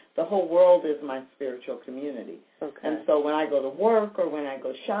 yes, the whole world is my spiritual community. Okay. And so when I go to work or when I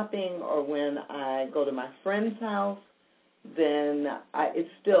go shopping or when I go to my friend's house, then it's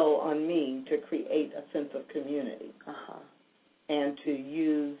still on me to create a sense of community and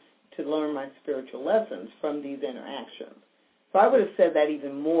to learn my spiritual lessons from these interactions. So I would have said that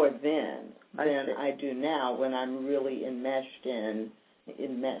even more then than I do now when I'm really enmeshed in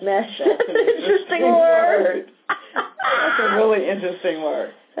enmeshed. That's an interesting word. That's a really interesting word.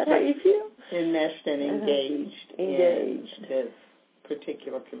 Is that how you feel? Enmeshed and engaged in this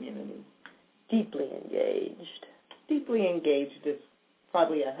particular community. Deeply engaged. Deeply engaged is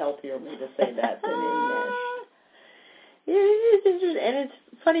probably a healthier way to say that than enmeshed. It's interesting, and it's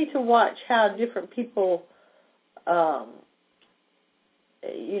funny to watch how different people,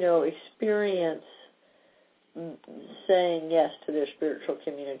 experience saying yes to their spiritual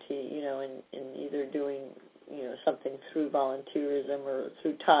community, in either doing, something through volunteerism or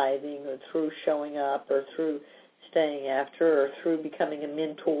through tithing or through showing up or through staying after or through becoming a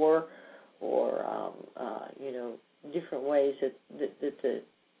mentor or, different ways that the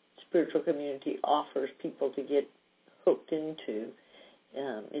spiritual community offers people to get hooked into.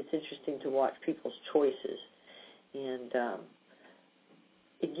 It's interesting to watch people's choices. And,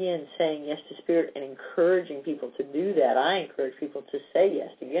 again, saying yes to Spirit and encouraging people to do that. I encourage people to say yes,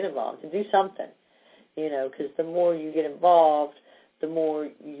 to get involved, to do something, because the more you get involved, the more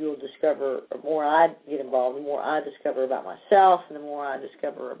you'll discover, or more I get involved, the more I discover about myself, and the more I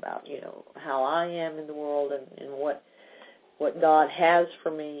discover about, how I am in the world and what God has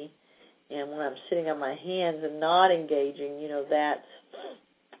for me. And when I'm sitting on my hands and not engaging, that's,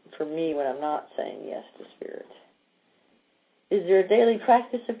 for me, when I'm not saying yes to Spirit. Is there a daily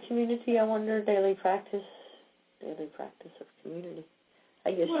practice of community, I wonder? Daily practice of community.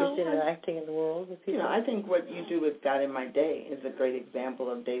 I guess just interacting in the world with people. I think what you do with God in My Day is a great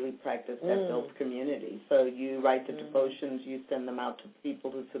example of daily practice that builds community. So you write the devotions, you send them out to people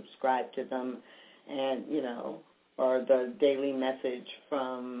who subscribe to them, and, or the daily message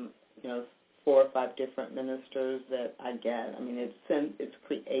from, 4 or 5 different ministers that I get. I mean, it's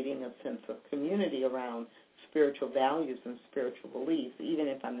creating a sense of community around spiritual values and spiritual beliefs, even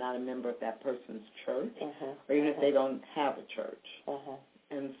if I'm not a member of that person's church, or even if they don't have a church.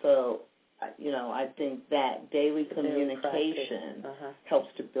 And so, I think that daily communication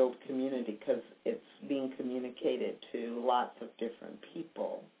helps to build community because it's being communicated to lots of different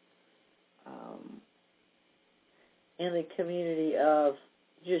people. And the community of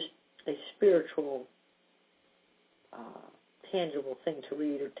just a spiritual, tangible thing to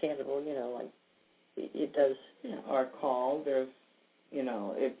read, or tangible, like it does. Our call, there's,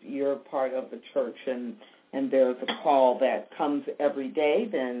 if you're part of the church and there's a call that comes every day,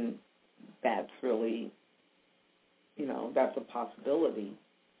 then that's really, that's a possibility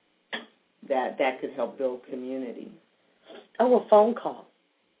that could help build community. Oh, a phone call.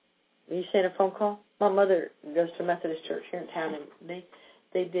 Are you saying a phone call? My mother goes to a Methodist church here in town, and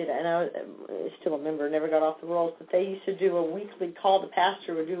they did, and I was still a member, never got off the rolls, but they used to do a weekly call. The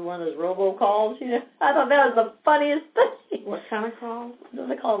pastor would do one of those robocalls, I thought that was the funniest thing. What kind of calls?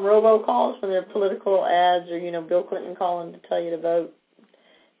 They call them robocalls when they're political ads or, Bill Clinton calling to tell you to vote.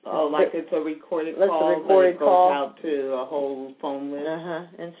 Oh, like it's a recorded call? It's a recorded call. Goes out to a whole phone list?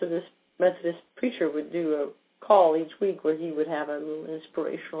 And so this Methodist preacher would do a call each week where he would have a little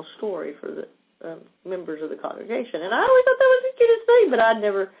inspirational story for the members of the congregation. And I always thought that was the cutest thing, but I'd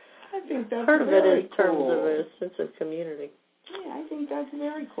never heard of it in terms of a sense of community. Yeah, I think that's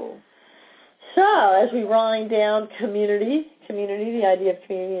very cool. So, as we wind down community, the idea of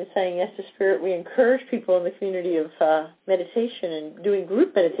community and saying yes to Spirit, we encourage people in the community of meditation and doing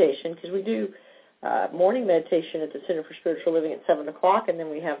group meditation, because we do morning meditation at the Center for Spiritual Living at 7 o'clock, and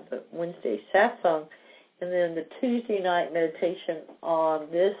then we have the Wednesday satsang, and then the Tuesday night meditation on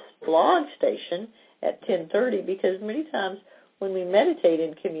this blog station at 10:30, because many times when we meditate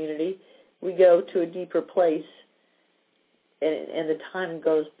in community, we go to a deeper place, and the time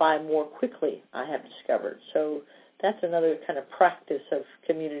goes by more quickly, I have discovered. So that's another kind of practice of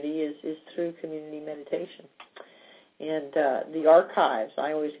community is through community meditation. And the archives,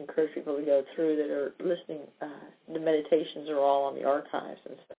 I always encourage people to go through that are listening. The meditations are all on the archives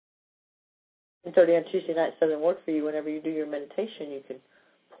and stuff. 10:30 on Tuesday nights doesn't work for you. Whenever you do your meditation, you can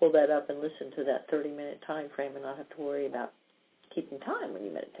pull that up and listen to that 30-minute time frame and not have to worry about keeping time when you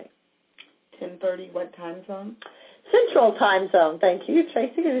meditate. 10:30, what time zone? Central time zone. Thank you,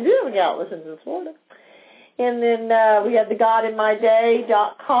 Tracy, because we do have a gal that listens in Florida. And then we have the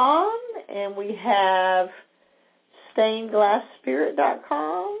GodInMyDay.com, and we have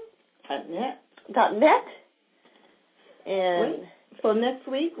StainedGlassSpirit.com. .net. And so next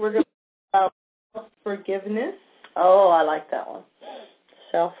week we're going to talk about self-forgiveness. Oh, I like that one.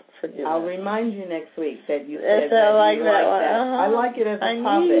 Self-forgiveness. I'll remind you next week that you said that I like you that like one. that. I like it as a topic.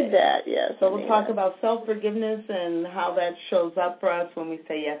 I need that, yes. So we'll talk about self-forgiveness and how that shows up for us when we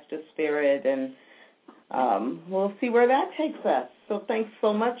say yes to Spirit, and we'll see where that takes us. So thanks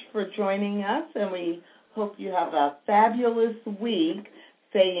so much for joining us, and we hope you have a fabulous week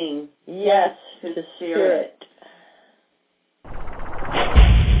saying yes to Spirit.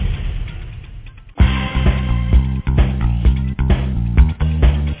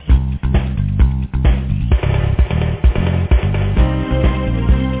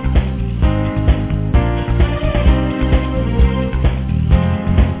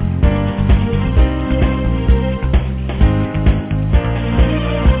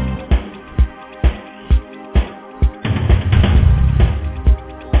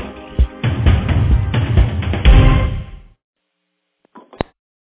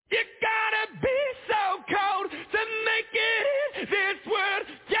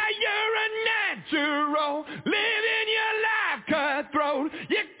 roll. Living your life cutthroat.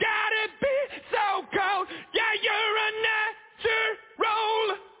 You gotta be so cold. Yeah, you're a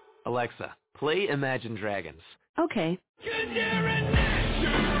natural. Alexa, play Imagine Dragons. Okay. 'Cause you're a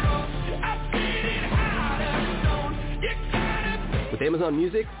natural. I beat it harder, don't you gotta be. With Amazon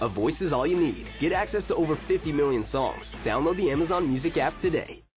Music, a voice is all you need. Get access to over 50 million songs. Download the Amazon Music app today.